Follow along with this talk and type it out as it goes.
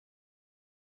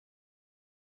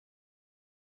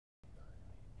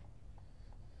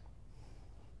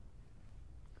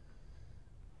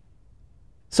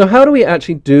So how do we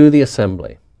actually do the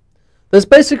assembly? There's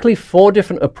basically 4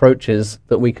 different approaches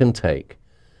that we can take.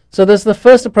 So there's the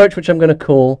first approach, which I'm going to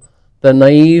call the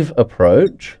naive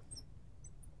approach.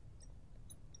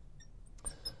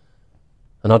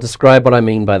 And I'll describe what I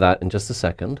mean by that in just a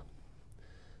second.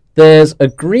 There's a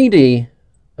greedy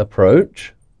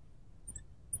approach.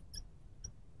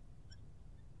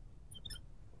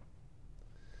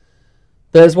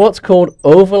 There's what's called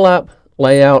overlap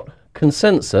layout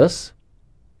consensus.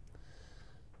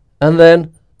 And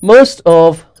then most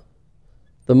of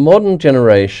the modern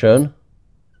generation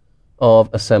of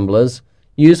assemblers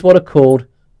use what are called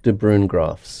De Bruijn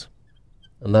graphs.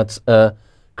 And that's a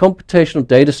computational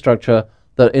data structure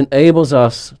that enables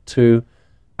us to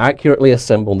accurately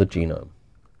assemble the genome.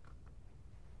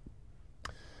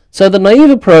 So the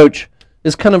naive approach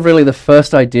is kind of really the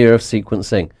first idea of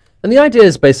sequencing. And the idea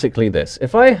is basically this.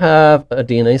 If I have a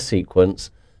DNA sequence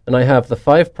and I have the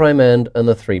 5' end and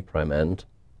the 3' end,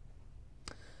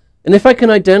 and if I can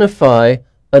identify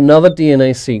another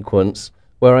DNA sequence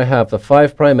where I have the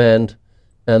 5' end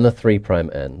and the 3'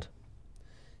 end,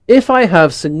 if I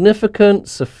have significant,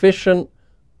 sufficient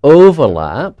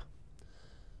overlap,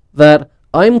 that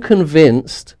I'm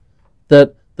convinced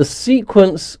that the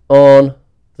sequence on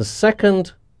the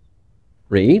second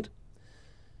read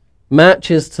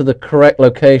matches to the correct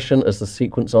location as the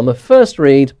sequence on the first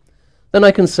read, then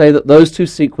I can say that those 2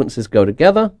 sequences go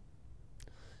together,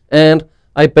 and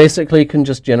I basically can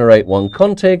just generate one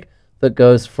contig that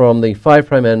goes from the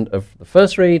 5' end of the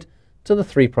first read to the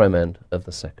 3' end of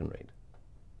the second read.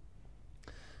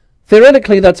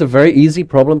 Theoretically, that's a very easy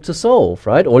problem to solve,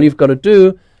 right? All you've got to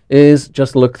do is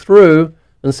just look through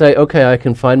and say, okay, I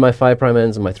can find my 5'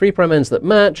 ends and my 3' ends that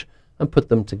match and put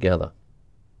them together.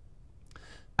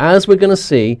 As we're going to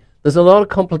see, there's a lot of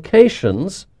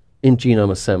complications in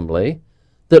genome assembly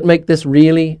that make this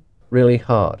really, really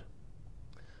hard.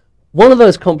 One of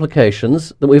those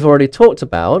complications that we've already talked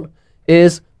about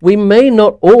is we may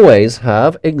not always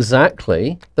have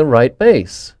exactly the right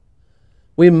base.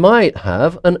 We might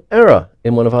have an error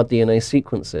in one of our DNA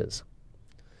sequences.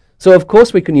 So of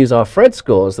course we can use our Phred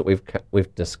scores that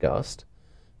we've discussed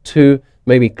to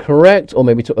maybe correct or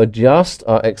maybe to adjust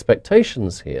our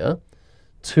expectations here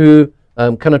to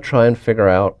kind of try and figure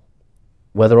out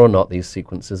whether or not these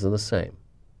sequences are the same.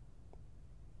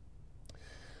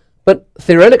 But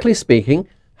theoretically speaking,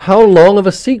 how long of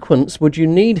a sequence would you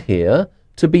need here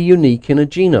to be unique in a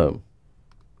genome?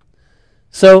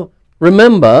 So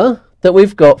remember that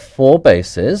we've got 4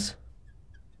 bases.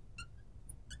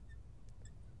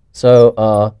 So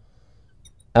our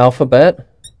alphabet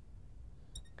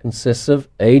consists of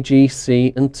A, G,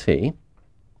 C, and T.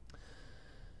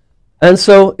 And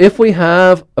so if we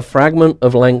have a fragment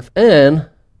of length n,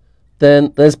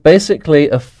 then there's basically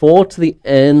a 4 to the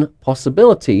n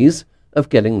possibilities of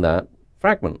getting that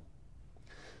fragment.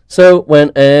 So when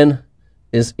n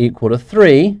is equal to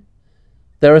 3,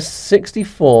 there are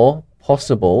 64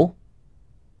 possible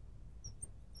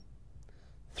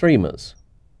 3'mers.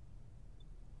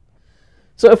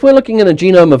 So if we're looking at a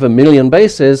genome of 1,000,000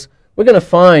 bases, we're going to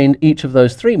find each of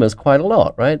those 3'mers quite a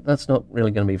lot, right? That's not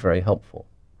really going to be very helpful.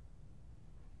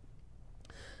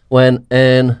 When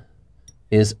n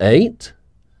is 8,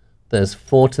 there's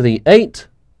 4 to the 8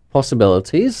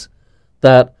 possibilities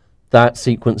that that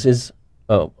sequence is,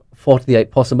 4 to the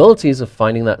 8 possibilities of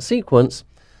finding that sequence.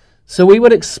 So we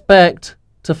would expect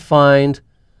to find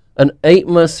an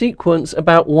 8-mer sequence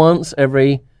about once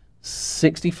every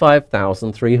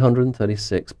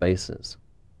 65,336 bases.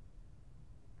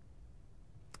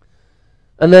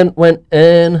 And then when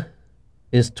n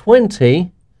is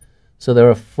 20, so there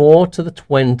are 4 to the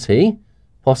 20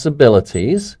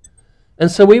 possibilities,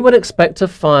 and so we would expect to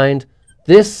find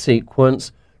this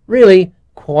sequence really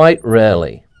quite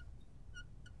rarely,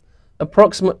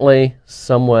 approximately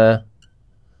somewhere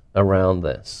around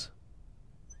this.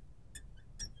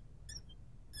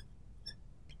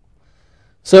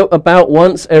 So about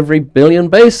once every billion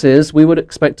bases, we would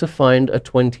expect to find a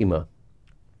 20-mer.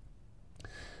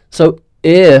 So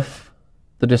if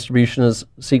the distribution of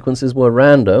sequences were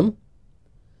random,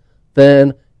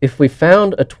 then if we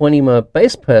found a 20-mer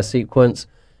base pair sequence,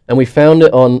 and we found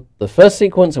it on the first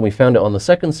sequence and we found it on the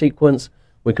second sequence,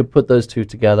 we could put those 2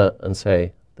 together and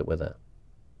say that we're there.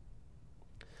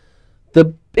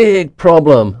 The big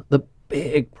problem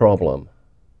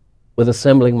with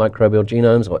assembling microbial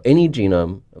genomes, or any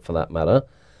genome for that matter,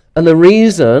 and the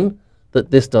reason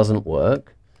that this doesn't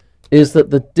work is that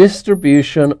the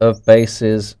distribution of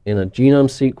bases in a genome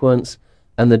sequence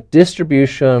and the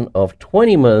distribution of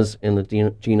 20-mers in the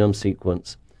genome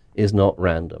sequence is not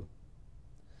random.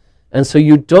 And so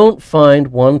you don't find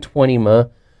one 20-mer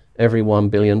every 1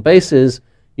 billion bases,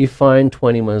 you find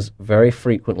 20-mers very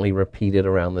frequently repeated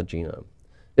around the genome.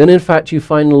 And in fact, you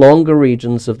find longer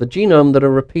regions of the genome that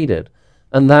are repeated,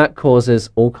 and that causes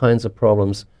all kinds of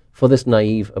problems for this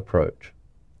naive approach.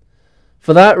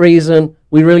 For that reason,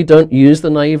 we really don't use the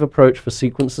naive approach for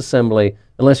sequence assembly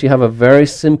unless you have a very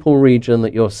simple region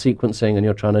that you're sequencing and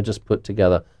you're trying to just put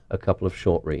together a couple of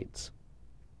short reads.